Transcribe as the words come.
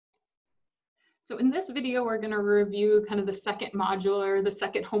So in this video, we're going to review kind of the second module or the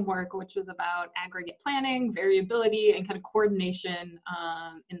second homework, which was about aggregate planning, variability, and kind of coordination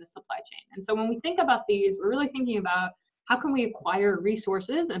in the supply chain. And so when we think about these, we're really thinking about how can we acquire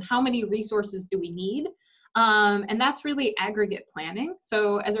resources and how many resources do we need? And that's really aggregate planning.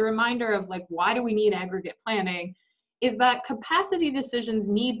 So as a reminder of like, why do we need aggregate planning? Is that capacity decisions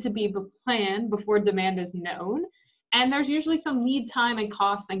need to be planned before demand is known. And there's usually some lead time and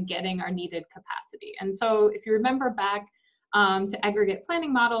cost in getting our needed capacity. And so if you remember back to aggregate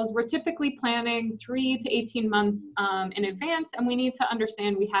planning models, we're typically planning 3 to 18 months in advance, and we need to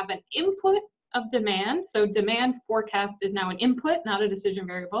understand we have an input of demand. So demand forecast is now an input, not a decision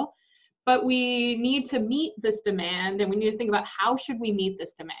variable. But we need to meet this demand, and we need to think about how should we meet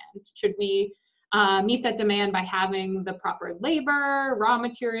this demand? Should we meet that demand by having the proper labor, raw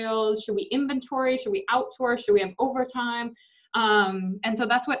materials? Should we inventory? Should we outsource? Should we have overtime? And so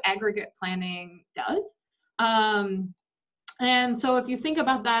that's what aggregate planning does. And so if you think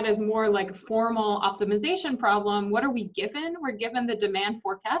about that as more like a formal optimization problem, what are we given? We're given the demand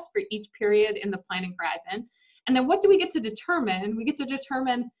forecast for each period in the planning horizon. And then what do we get to determine? We get to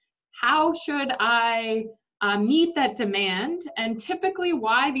determine how should I meet that demand, and typically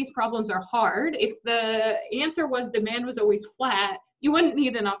why these problems are hard. If the answer was demand was always flat, you wouldn't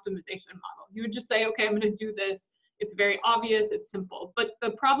need an optimization model. You would just say, okay, I'm going to do this. It's very obvious, it's simple. But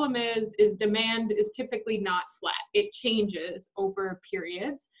the problem is demand is typically not flat. It changes over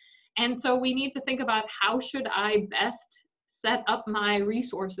periods. And so we need to think about how should I best set up my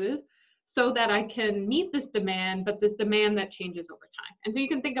resources so that I can meet this demand, but this demand that changes over time. And so you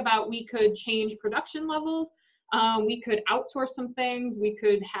can think about, we could change production levels, we could outsource some things, we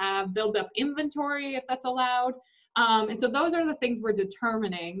could build up inventory if that's allowed. And so those are the things we're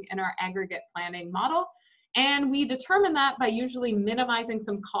determining in our aggregate planning model. And we determine that by usually minimizing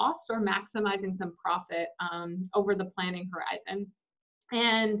some costs or maximizing some profit over the planning horizon.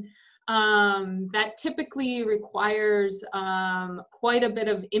 And that typically requires quite a bit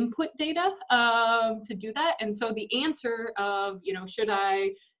of input data to do that. And so the answer of, should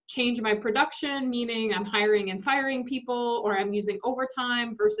I change my production, meaning I'm hiring and firing people, or I'm using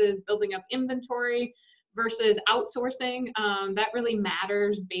overtime versus building up inventory versus outsourcing, that really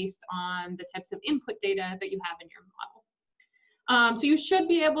matters based on the types of input data that you have in your model. So you should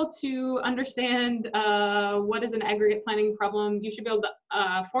be able to understand what is an aggregate planning problem. You should be able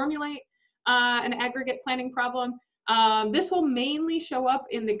to formulate an aggregate planning problem. This will mainly show up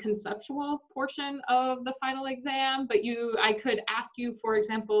in the conceptual portion of the final exam, but I could ask you, for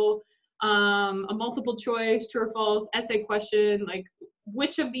example, a multiple choice, true or false essay question, like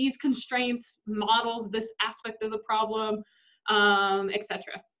which of these constraints models this aspect of the problem,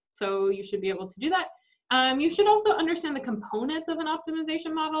 etc. So you should be able to do that. You should also understand the components of an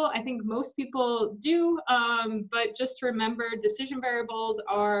optimization model. I think most people do, but just to remember, decision variables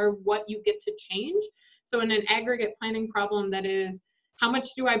are what you get to change. So in an aggregate planning problem, that is, how much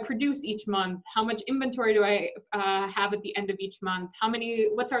do I produce each month? How much inventory do I have at the end of each month?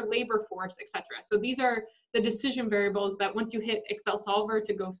 What's our labor force, etc. So these are the decision variables that once you hit Excel Solver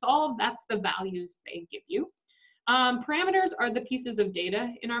to go solve, that's the values they give you. Parameters are the pieces of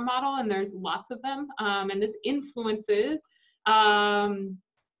data in our model, and there's lots of them. And this influences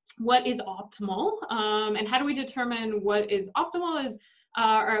what is optimal. And how do we determine what is optimal is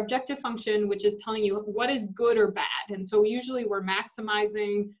our objective function, which is telling you what is good or bad. And so usually we're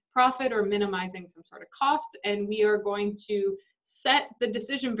maximizing profit or minimizing some sort of cost, and we are going to set the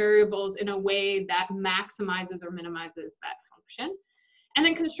decision variables in a way that maximizes or minimizes that function. And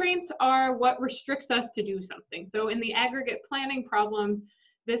then constraints are what restricts us to do something. So in the aggregate planning problems,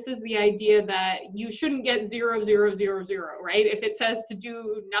 this is the idea that you shouldn't get 0, 0, 0, 0, right? If it says to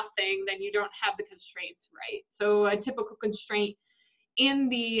do nothing, then you don't have the constraints, right? So a typical constraint in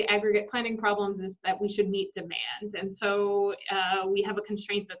the aggregate planning problems is that we should meet demand. And so we have a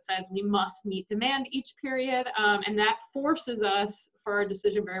constraint that says we must meet demand each period, and that forces us for our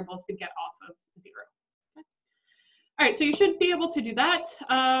decision variables to get off of 0. All right, so you should be able to do that.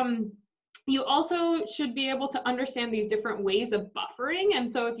 You also should be able to understand these different ways of buffering. And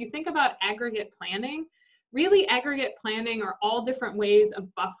so if you think about aggregate planning, really aggregate planning are all different ways of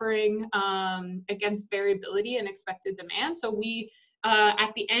buffering against variability and expected demand. So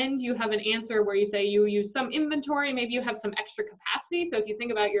at the end, you have an answer where you say you use some inventory, maybe you have some extra capacity. So if you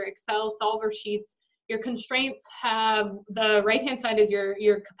think about your Excel Solver sheets, your constraints have, the right-hand side is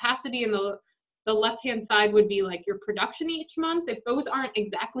your capacity, and the left-hand side would be like your production each month. If those aren't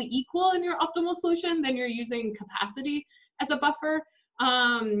exactly equal in your optimal solution, then you're using capacity as a buffer.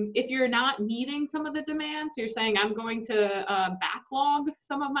 If you're not meeting some of the demand, so you're saying I'm going to backlog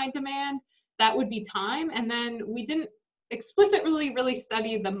some of my demand, that would be time. And then we didn't explicitly really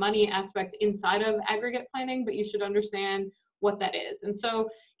study the money aspect inside of aggregate planning, but you should understand what that is. And so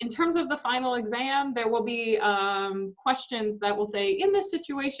in terms of the final exam, there will be questions that will say, in this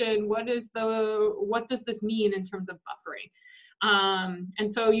situation, what does this mean in terms of buffering?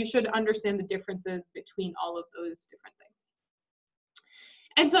 And so you should understand the differences between all of those different things.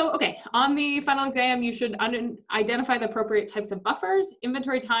 And so, okay, on the final exam, you should identify the appropriate types of buffers,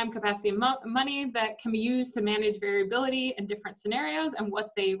 inventory time, capacity, and money that can be used to manage variability in different scenarios and what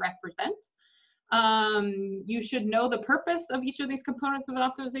they represent. You should know the purpose of each of these components of an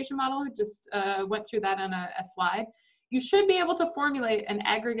optimization model. Just went through that on a slide. You should be able to formulate an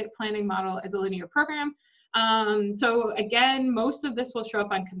aggregate planning model as a linear program. So again, most of this will show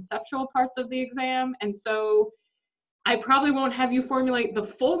up on conceptual parts of the exam. And so I probably won't have you formulate the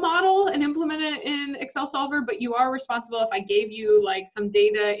full model and implement it in Excel Solver, but you are responsible if I gave you like some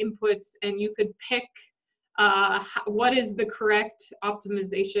data inputs and you could pick what is the correct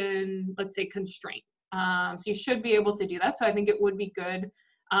optimization, let's say, constraint. So you should be able to do that. So I think it would be good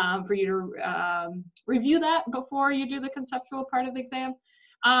for you to review that before you do the conceptual part of the exam.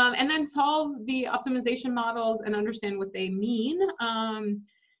 And then solve the optimization models and understand what they mean.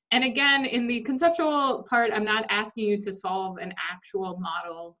 And again, in the conceptual part, I'm not asking you to solve an actual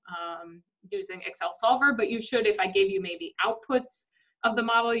model using Excel Solver, but you should, if I gave you maybe outputs of the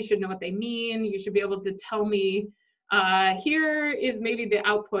model, you should know what they mean. You should be able to tell me, here is maybe the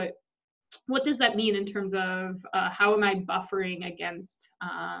output. What does that mean in terms of how am I buffering against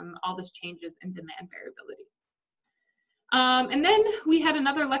all these changes in demand variability? And then we had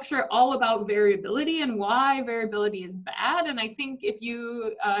another lecture all about variability and why variability is bad. And I think if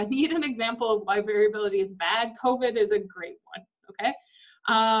you need an example of why variability is bad, COVID is a great one, okay?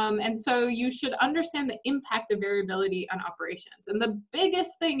 And so you should understand the impact of variability on operations. And the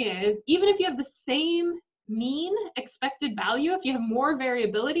biggest thing is, even if you have the same mean expected value, if you have more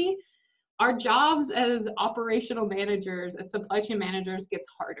variability, our jobs as operational managers, as supply chain managers, gets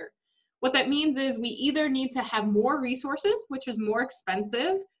harder. What that means is we either need to have more resources, which is more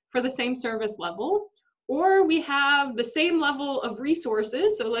expensive for the same service level, or we have the same level of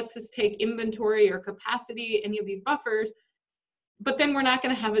resources. So let's just take inventory or capacity, any of these buffers, but then we're not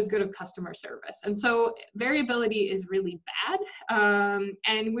going to have as good of customer service. And so variability is really bad.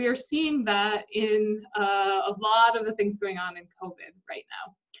 And we are seeing that in a lot of the things going on in COVID right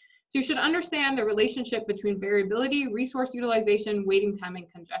now. So you should understand the relationship between variability, resource utilization, waiting time,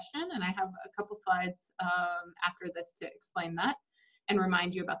 and congestion. And I have a couple slides after this to explain that and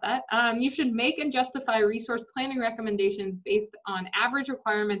remind you about that. You should make and justify resource planning recommendations based on average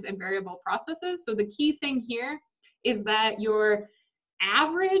requirements and variable processes. So the key thing here is that your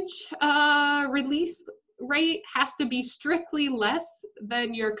average release rate has to be strictly less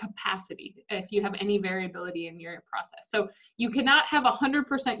than your capacity if you have any variability in your process. So you cannot have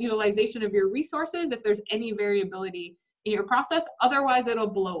 100% utilization of your resources if there's any variability in your process. Otherwise, it'll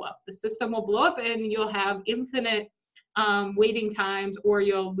blow up. The system will blow up and you'll have infinite waiting times, or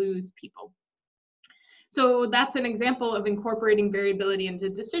you'll lose people. So that's an example of incorporating variability into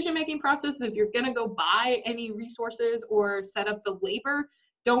decision-making processes. If you're gonna go buy any resources or set up the labor,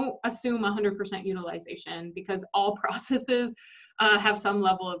 don't assume 100% utilization, because all processes have some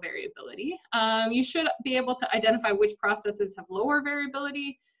level of variability. You should be able to identify which processes have lower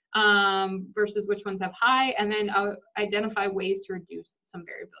variability versus which ones have high, and then identify ways to reduce some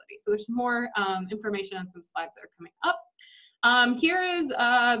variability. So there's more information on some slides that are coming up. Here is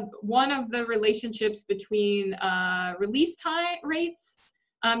one of the relationships between release time rates.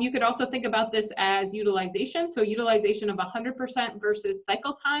 You could also think about this as utilization. So utilization of 100% versus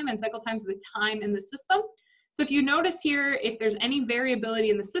cycle time, and cycle time is the time in the system. So if you notice here, if there's any variability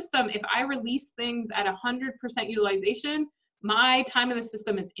in the system, if I release things at 100% utilization, my time in the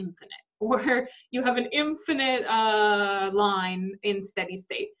system is infinite, or you have an infinite line in steady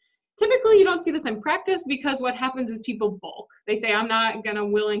state. Typically, you don't see this in practice, because what happens is people bulk. They say, I'm not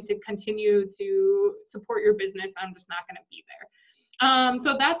willing to continue to support your business. I'm just not gonna be there.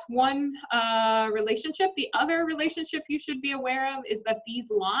 So that's one relationship. The other relationship you should be aware of is that these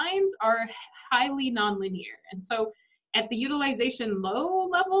lines are highly nonlinear. And so at the utilization low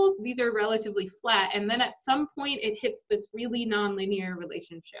levels, these are relatively flat. And then at some point it hits this really nonlinear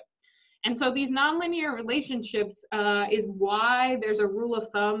relationship. And so these nonlinear relationships is why there's a rule of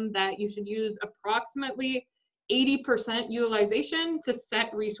thumb that you should use approximately 80% utilization to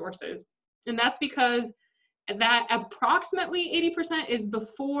set resources. And that's because that approximately 80% is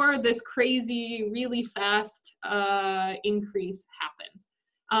before this crazy, really fast increase happens.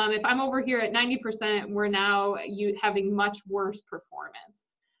 If I'm over here at 90%, we're now having much worse performance.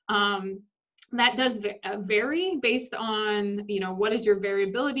 That does vary based on, what is your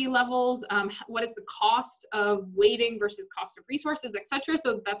variability levels, what is the cost of waiting versus cost of resources, etc.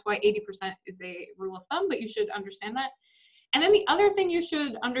 So that's why 80% is a rule of thumb, but you should understand that. And then the other thing you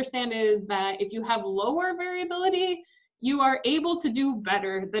should understand is that if you have lower variability, you are able to do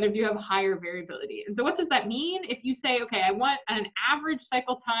better than if you have higher variability. And so what does that mean? If you say, okay, I want an average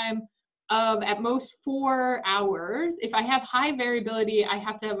cycle time of at most 4 hours. If I have high variability, I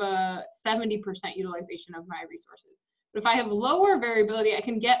have to have a 70% utilization of my resources. But if I have lower variability, I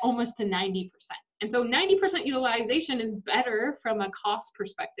can get almost to 90%. And so 90% utilization is better from a cost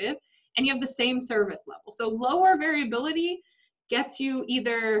perspective, and you have the same service level. So lower variability gets you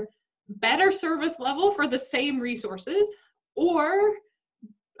either better service level for the same resources, or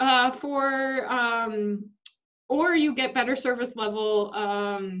you get better service level.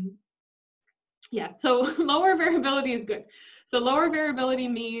 So lower variability is good. So lower variability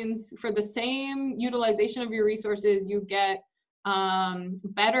means for the same utilization of your resources, you get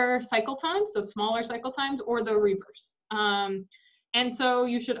better cycle times, so smaller cycle times, or the reverse. And so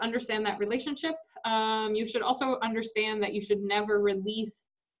you should understand that relationship. You should also understand that you should never release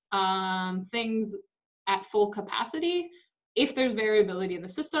things at full capacity if there's variability in the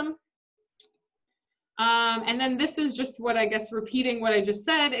system. And then this is just what I guess repeating what I just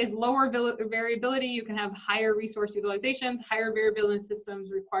said is lower variability. You can have higher resource utilizations. Higher variability in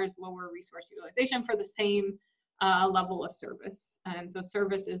systems requires lower resource utilization for the same level of service. And so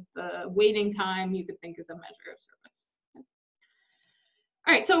service is the waiting time you could think is a measure of service.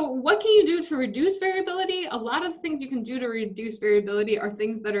 All right, so what can you do to reduce variability? A lot of the things you can do to reduce variability are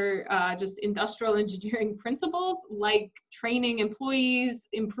things that are just industrial engineering principles, like training employees,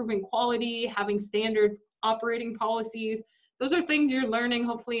 improving quality, having standard operating policies. Those are things you're learning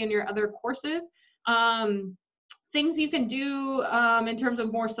hopefully in your other courses. Things you can do in terms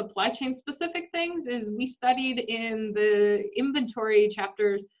of more supply chain specific things is we studied in the inventory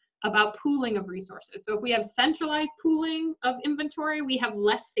chapters about pooling of resources. So if we have centralized pooling of inventory, we have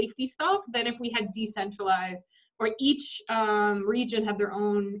less safety stock than if we had decentralized, or each region had their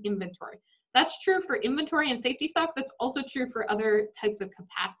own inventory. That's true for inventory and safety stock. That's also true for other types of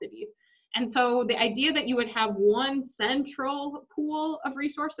capacities. And so the idea that you would have one central pool of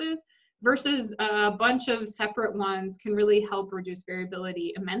resources versus a bunch of separate ones can really help reduce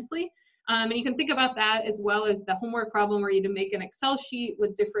variability immensely. And you can think about that as well as the homework problem where you need to make an Excel sheet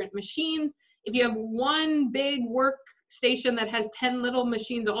with different machines. If you have one big workstation that has 10 little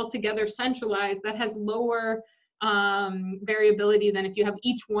machines all together centralized, that has lower variability than if you have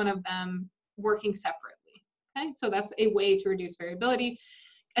each one of them working separately. Okay, so that's a way to reduce variability.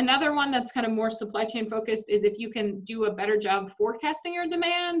 Another one that's kind of more supply chain focused is if you can do a better job forecasting your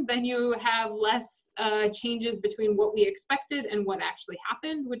demand, then you have less changes between what we expected and what actually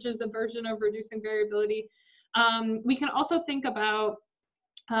happened, which is a version of reducing variability. We can also think about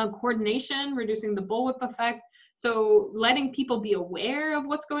coordination, reducing the bullwhip effect. So letting people be aware of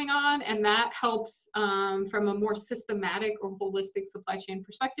what's going on, and that helps from a more systematic or holistic supply chain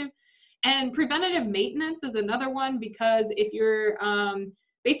perspective. And preventative maintenance is another one, because if you're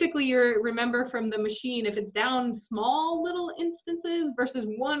basically, remember from the machine, if it's down small little instances versus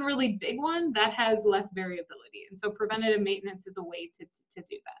one really big one, that has less variability. And so preventative maintenance is a way to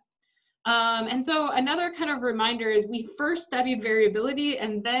do that. And so another kind of reminder is we first studied variability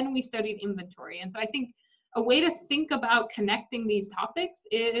and then we studied inventory. And so I think a way to think about connecting these topics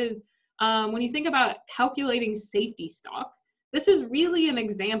is when you think about calculating safety stock, this is really an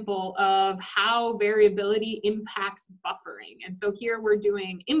example of how variability impacts buffering. And so here we're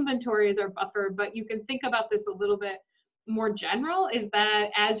doing inventory as our buffer, but you can think about this a little bit more general, is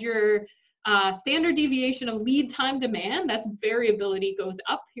that as your standard deviation of lead time demand, that's variability goes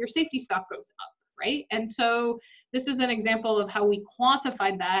up, your safety stock goes up, right? And so this is an example of how we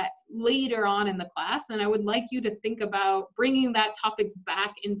quantified that later on in the class. And I would like you to think about bringing that topics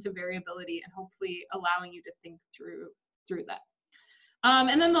back into variability and hopefully allowing you to think through that.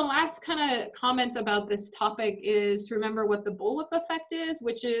 And then the last kind of comment about this topic is to remember what the bullwhip effect is,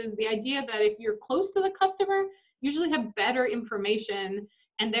 which is the idea that if you're close to the customer, you usually have better information,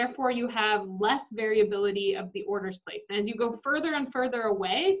 and therefore you have less variability of the orders placed. And as you go further and further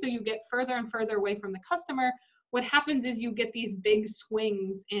away, so you get further and further away from the customer, what happens is you get these big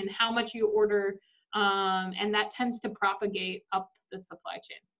swings in how much you order, and that tends to propagate up the supply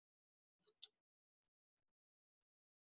chain.